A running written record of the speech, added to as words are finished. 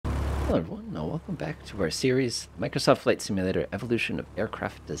Hello everyone, welcome back to our series, Microsoft Flight Simulator Evolution of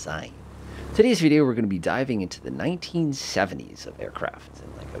Aircraft Design. Today's video we're going to be diving into the 1970s of aircraft,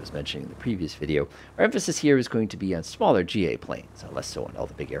 and like I was mentioning in the previous video, our emphasis here is going to be on smaller GA planes, less so on all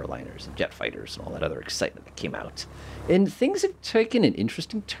the big airliners and jet fighters and all that other excitement that came out. And things have taken an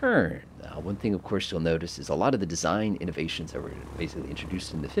interesting turn. One thing, of course, you'll notice is a lot of the design innovations that were basically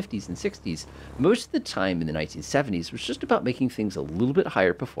introduced in the 50s and 60s, most of the time in the 1970s, was just about making things a little bit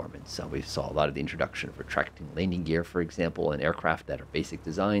higher performance. We saw a lot of the introduction of retracting landing gear, for example, in aircraft that are basic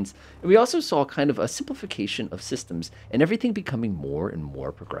designs. And we also saw kind of a simplification of systems and everything becoming more and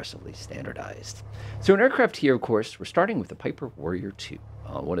more progressively standardized. So in aircraft here, of course, we're starting with the Piper Warrior II.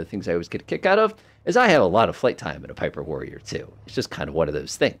 One of the things I always get a kick out of is I have a lot of flight time in a Piper Warrior II. It's just kind of one of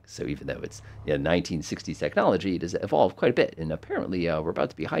those things. So even though it's 1960s technology, it has evolved quite a bit. And apparently we're about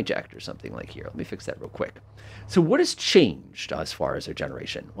to be hijacked or something like here. Let me fix that real quick. So what has changed as far as our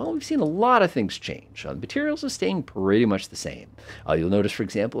generation? Well, we've seen a lot of things change. The materials are staying pretty much the same. You'll notice, for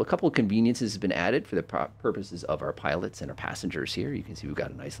example, a couple of conveniences have been added for the purposes of our pilots and our passengers here. You can see we've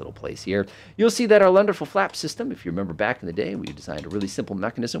got a nice little place here. You'll see that our wonderful flap system, if you remember back in the day, we designed a really simple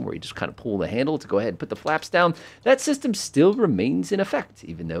mechanism where you just kind of pull the handle to go ahead and put the flaps down. That system still remains in effect,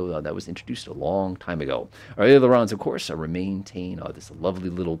 even though that was introduced a long time ago. Our ailerons, of course, maintain this lovely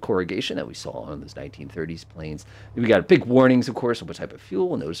little corrugation that we saw on those 1930s planes. We got big warnings, of course, on what type of fuel.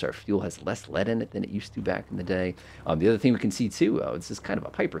 We'll notice our fuel has less lead in it than it used to back in the day. The other thing we can see, too, this is kind of a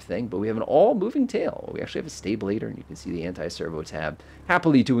Piper thing, but we have an all-moving tail. We actually have a stabulator, and you can see the anti-servo tab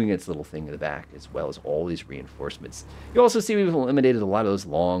happily doing its little thing in the back, as well as all these reinforcements. You also see we've eliminated a lot of those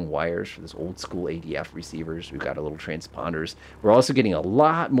long wires for this old-school ADF receivers. We've got a little transponders. We're also getting a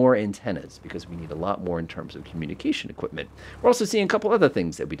lot more antennas because we need a lot more in terms of communication equipment. We're also seeing a couple other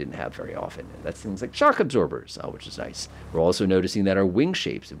things that we didn't have very often, and that's things like shock absorbers, which is nice. We're also noticing that our wing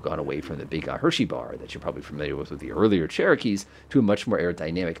shapes have gone away from the big Hershey bar that you're probably familiar with the earlier Cherokees to a much more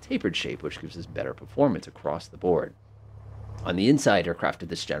aerodynamic tapered shape, which gives us better performance across the board. On the inside, aircraft of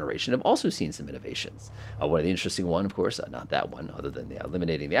this generation have also seen some innovations. One of the interesting one, of course, not that one, other than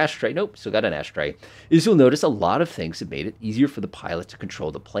eliminating the ashtray. Nope, still got an ashtray. Is you'll notice a lot of things have made it easier for the pilot to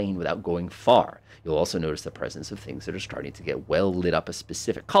control the plane without going far. You'll also notice the presence of things that are starting to get well lit up a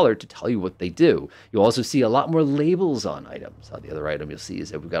specific color to tell you what they do. You'll also see a lot more labels on items. The other item you'll see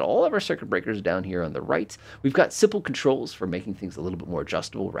is that we've got all of our circuit breakers down here on the right. We've got simple controls for making things a little bit more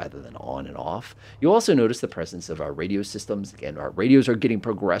adjustable rather than on and off. You'll also notice the presence of our radio systems. Again, our radios are getting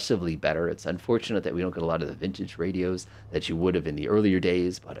progressively better. It's unfortunate that we don't get a lot of the vintage radios that you would have in the earlier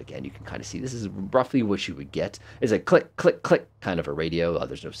days, but again, you can kind of see this is roughly what you would get. It's a click, click, click kind of a radio.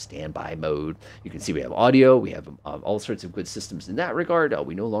 There's no standby mode. You can see we have audio. We have all sorts of good systems in that regard.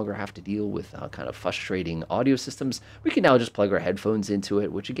 We no longer have to deal with kind of frustrating audio systems. We can now just plug our headphones into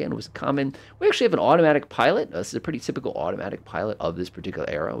it, which again was common. We actually have an automatic pilot. This is a pretty typical automatic pilot of this particular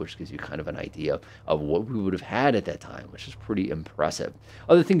era, which gives you kind of an idea of what we would have had at that time, which is pretty impressive.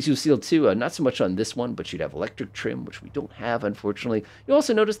 Other things you'll see too, not so much on this one, but you'd have electric trim, which we don't have, unfortunately. You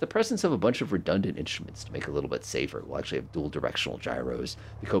also notice the presence of a bunch of redundant instruments to make it a little bit safer. We'll actually have dual directional gyros.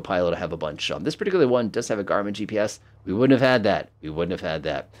 The co-pilot will have a bunch. This particular one does have a Garmin GPS. We wouldn't have had that. We wouldn't have had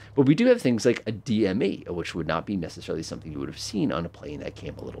that. But we do have things like a DME, which would not be necessarily something you would have seen on a plane that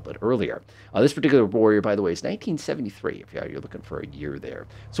came a little bit earlier. This particular Warrior, by the way, is 1973, if you're looking for a year there.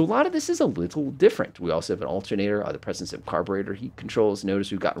 So a lot of this is a little different. We also have an alternator, the presence of carburetor heat controls.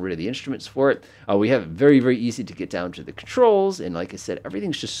 Notice we've gotten rid of the instruments for it. We have it very, very easy to get down to the controls. And like I said,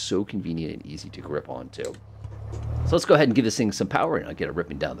 everything's just so convenient and easy to grip onto. So let's go ahead and give this thing some power and I'll get it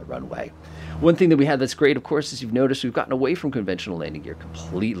ripping down the runway. One thing that we have that's great, of course, is you've noticed we've gotten away from conventional landing gear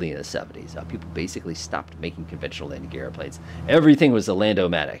completely in the 70s. People basically stopped making conventional landing gear airplanes. Everything was a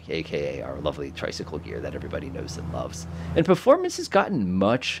Lando-matic, aka our lovely tricycle gear that everybody knows and loves. And performance has gotten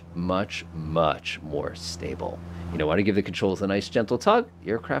much, much, much more stable. You want to give the controls a nice gentle tug,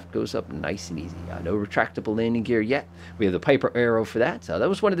 the aircraft goes up nice and easy. No retractable landing gear yet. We have the Piper Aero for that. That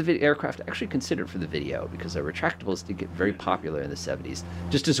was one of the aircraft actually considered for the video because the retractables did get very popular in the 70s,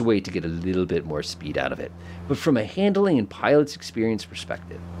 just as a way to get a little bit more speed out of it. But from a handling and pilot's experience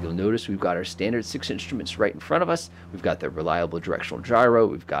perspective, you'll notice we've got our standard 6 instruments right in front of us. We've got the reliable directional gyro.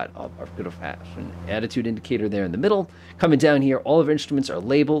 We've got our good old-fashioned attitude indicator there in the middle. Coming down here, all of our instruments are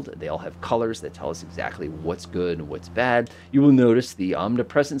labeled. They all have colors that tell us exactly what's good and what's bad. You will notice the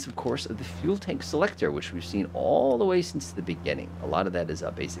omnipresence, of course, of the fuel tank selector, which we've seen all the way since the beginning. A lot of that is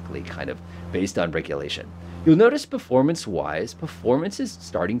basically kind of based on regulation. You'll notice performance-wise, performance is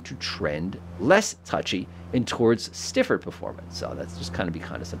starting to trend less touchy and towards stiffer performance. So that's just kind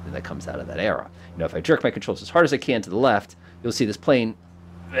of something that comes out of that era. If I jerk my controls as hard as I can to the left, you'll see this plane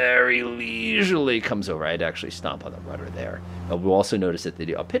very leisurely comes over. I had to actually stomp on the rudder there. We'll also notice that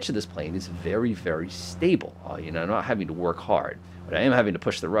the pitch of this plane is very, very stable. I'm not having to work hard, but I am having to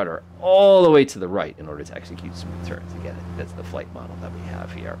push the rudder all the way to the right in order to execute smooth turns. Again, I think that's the flight model that we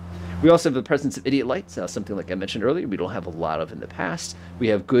have here. We also have the presence of idiot lights, something like I mentioned earlier we don't have a lot of in the past. We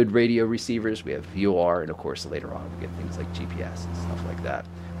have good radio receivers, we have VOR, and of course later on we get things like GPS and stuff like that.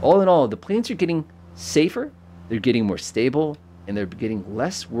 All in all, the planes are getting safer, they're getting more stable, and they're getting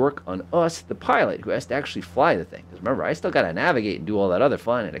less work on us, the pilot, who has to actually fly the thing. Because remember, I still got to navigate and do all that other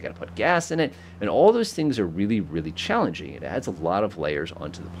fun, and I got to put gas in it, and all those things are really, really challenging. It adds a lot of layers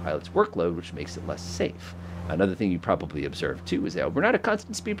onto the pilot's workload, which makes it less safe. Another thing you probably observed too is that we're not a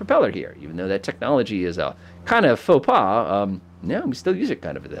constant speed propeller here, even though that technology is a kind of faux pas. No, we still use it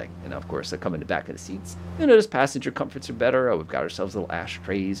kind of a thing. And of course, come in the back of the seats. You'll notice passenger comforts are better. We've got ourselves little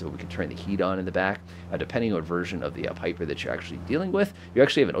ashtrays, or we can turn the heat on in the back. Depending on what version of the Piper that you're actually dealing with, you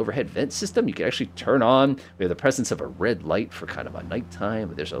actually have an overhead vent system. You can actually turn on. We have the presence of a red light for kind of a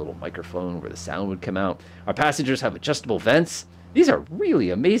nighttime. There's a little microphone where the sound would come out. Our passengers have adjustable vents. These are really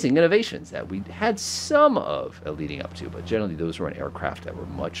amazing innovations that we had some of leading up to, but generally those were on aircraft that were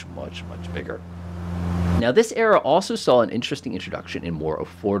much, much, much bigger. Now, this era also saw an interesting introduction in more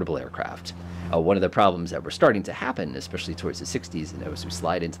affordable aircraft. One of the problems that were starting to happen, especially towards the 60s and as we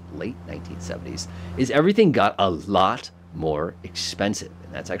slide into the late 1970s, is everything got a lot more expensive.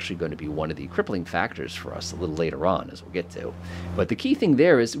 And that's actually going to be one of the crippling factors for us a little later on, as we'll get to. But the key thing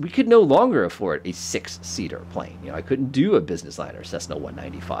there is we could no longer afford a 6-seater plane. I couldn't do a business liner Cessna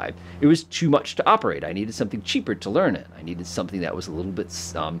 195. It was too much to operate. I needed something cheaper to learn it. I needed something that was a little bit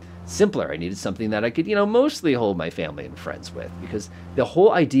simpler. I needed something that I could, mostly hold my family and friends with, because the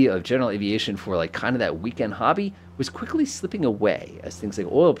whole idea of general aviation for like kind of that weekend hobby was quickly slipping away as things like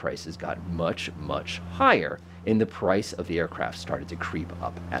oil prices got much, much higher, and the price of the aircraft started to creep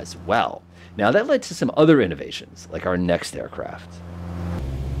up as well. Now, that led to some other innovations, like our next aircraft.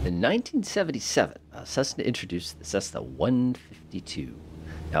 In 1977, Cessna introduced the Cessna 152.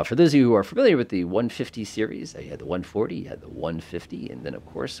 Now, for those of you who are familiar with the 150 series, you had the 140, you had the 150, and then, of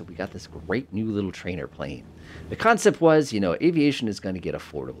course, we got this great new little trainer plane. The concept was, aviation is going to get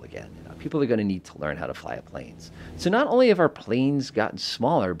affordable again. People are going to need to learn how to fly planes. So not only have our planes gotten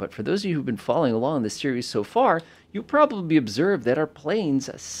smaller, but for those of you who've been following along this series so far, you probably observed that our planes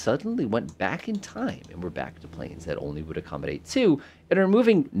suddenly went back in time, and we're back to planes that only would accommodate 2 and are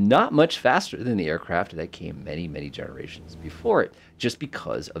moving not much faster than the aircraft that came many, many generations before it, just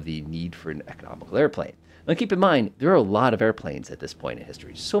because of the need for an economical airplane. Now, keep in mind, there are a lot of airplanes at this point in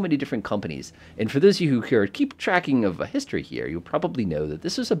history, so many different companies. And for those of you who keep tracking of a history here, you'll probably know that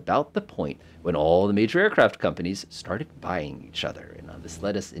this was about the point when all the major aircraft companies started buying each other. And this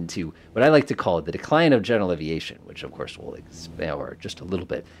led us into what I like to call the decline of general aviation, which of course we'll explore just a little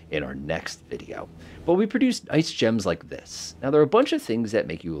bit in our next video. But we produce nice gems like this. Now, there are a bunch of things that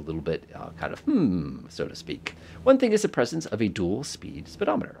make you a little bit kind of so to speak. One thing is the presence of a dual speed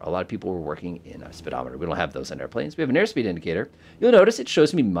speedometer. A lot of people were working in a speedometer. We don't have those on airplanes. We have an airspeed indicator. You'll notice it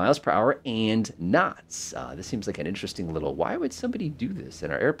shows me miles per hour and knots. This seems like an interesting little, why would somebody do this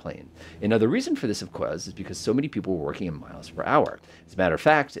in our airplane? And now the reason for this, of course, is because so many people were working in miles per hour. As a matter of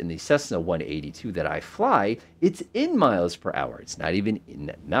fact, in the Cessna 182 that I fly, it's in miles per hour. It's not even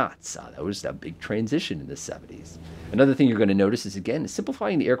in knots. That was a big transition in the 70s. Another thing you're going to notice is, again,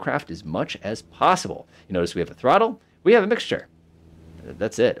 simplifying the aircraft as much as possible. You notice we have a throttle, we have a mixture.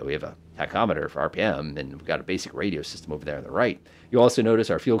 That's it. We have a tachometer for RPM, and we've got a basic radio system over there on the right. You also notice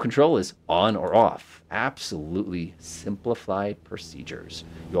our fuel control is on or off. Absolutely simplified procedures.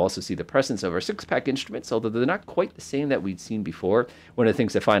 You also see the presence of our 6-pack instruments, although they're not quite the same that we'd seen before. One of the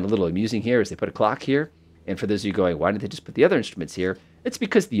things I find a little amusing here is they put a clock here. And for those of you going, why didn't they just put the other instruments here? It's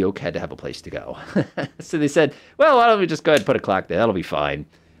because the yoke had to have a place to go. So they said, well, why don't we just go ahead and put a clock there? That'll be fine.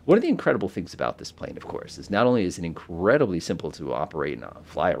 One of the incredible things about this plane, of course, is not only is it incredibly simple to operate and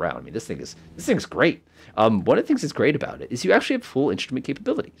fly around. I mean, this thing's great. One of the things that's great about it is you actually have full instrument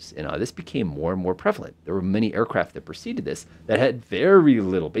capabilities. And this became more and more prevalent. There were many aircraft that preceded this that had very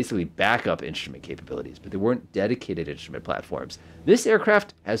little, basically backup instrument capabilities, but they weren't dedicated instrument platforms. This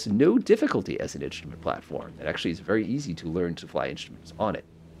aircraft has no difficulty as an instrument platform. It actually is very easy to learn to fly instruments on it.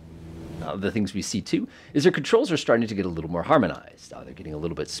 The things we see, too, is their controls are starting to get a little more harmonized. They're getting a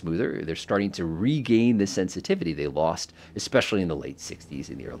little bit smoother. They're starting to regain the sensitivity they lost, especially in the late 60s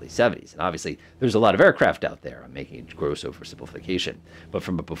and the early 70s. And obviously, there's a lot of aircraft out there. I'm making a gross oversimplification. But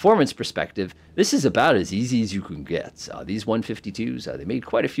from a performance perspective, this is about as easy as you can get. These 152s, they made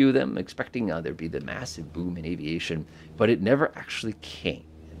quite a few of them, expecting there'd be the massive boom in aviation, but it never actually came.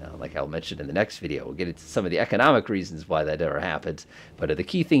 Like I'll mention in the next video, we'll get into some of the economic reasons why that never happened. But the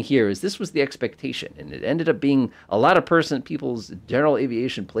key thing here is this was the expectation, and it ended up being a lot of people's general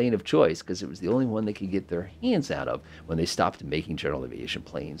aviation plane of choice because it was the only one they could get their hands out of when they stopped making general aviation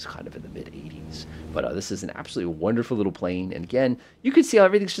planes kind of in the mid-'80s. But this is an absolutely wonderful little plane. And again, you can see how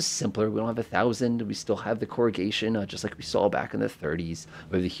everything's just simpler. We don't have 1,000. We still have the corrugation, just like we saw back in the 30s.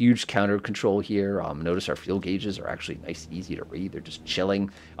 We have the huge counter control here. Notice our fuel gauges are actually nice and easy to read. They're just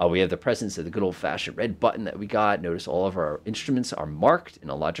chilling. We have the presence of the good old-fashioned red button that we got. Notice all of our instruments are marked in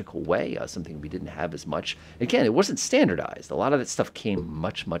a logical way, something we didn't have as much. Again, it wasn't standardized. A lot of that stuff came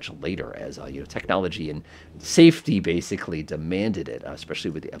much, much later as technology and safety basically demanded it,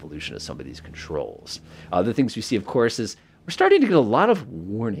 especially with the evolution of some of these controls. The things we see, of course, is we're starting to get a lot of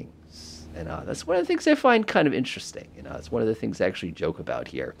warnings. And that's one of the things I find kind of interesting. It's one of the things I actually joke about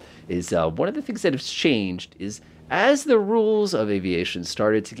here is one of the things that has changed is as the rules of aviation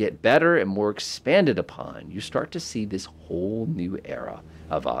started to get better and more expanded upon, you start to see this whole new era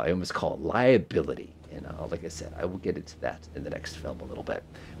of, I almost call it liability. And like I said, I will get into that in the next film a little bit.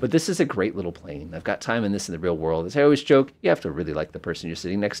 But this is a great little plane. I've got time in this in the real world. As I always joke, you have to really like the person you're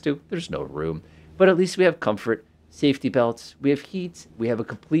sitting next to. There's no room. But at least we have comfort, safety belts, we have heat, we have a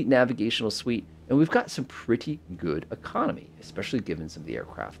complete navigational suite, and we've got some pretty good economy, especially given some of the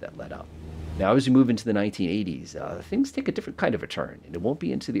aircraft that led up. Now, as we move into the 1980s, things take a different kind of a turn, and it won't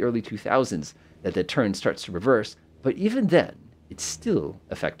be into the early 2000s that the turn starts to reverse, but even then, it's still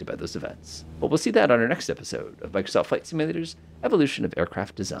affected by those events. But we'll see that on our next episode of Microsoft Flight Simulator's Evolution of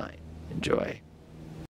Aircraft Design. Enjoy.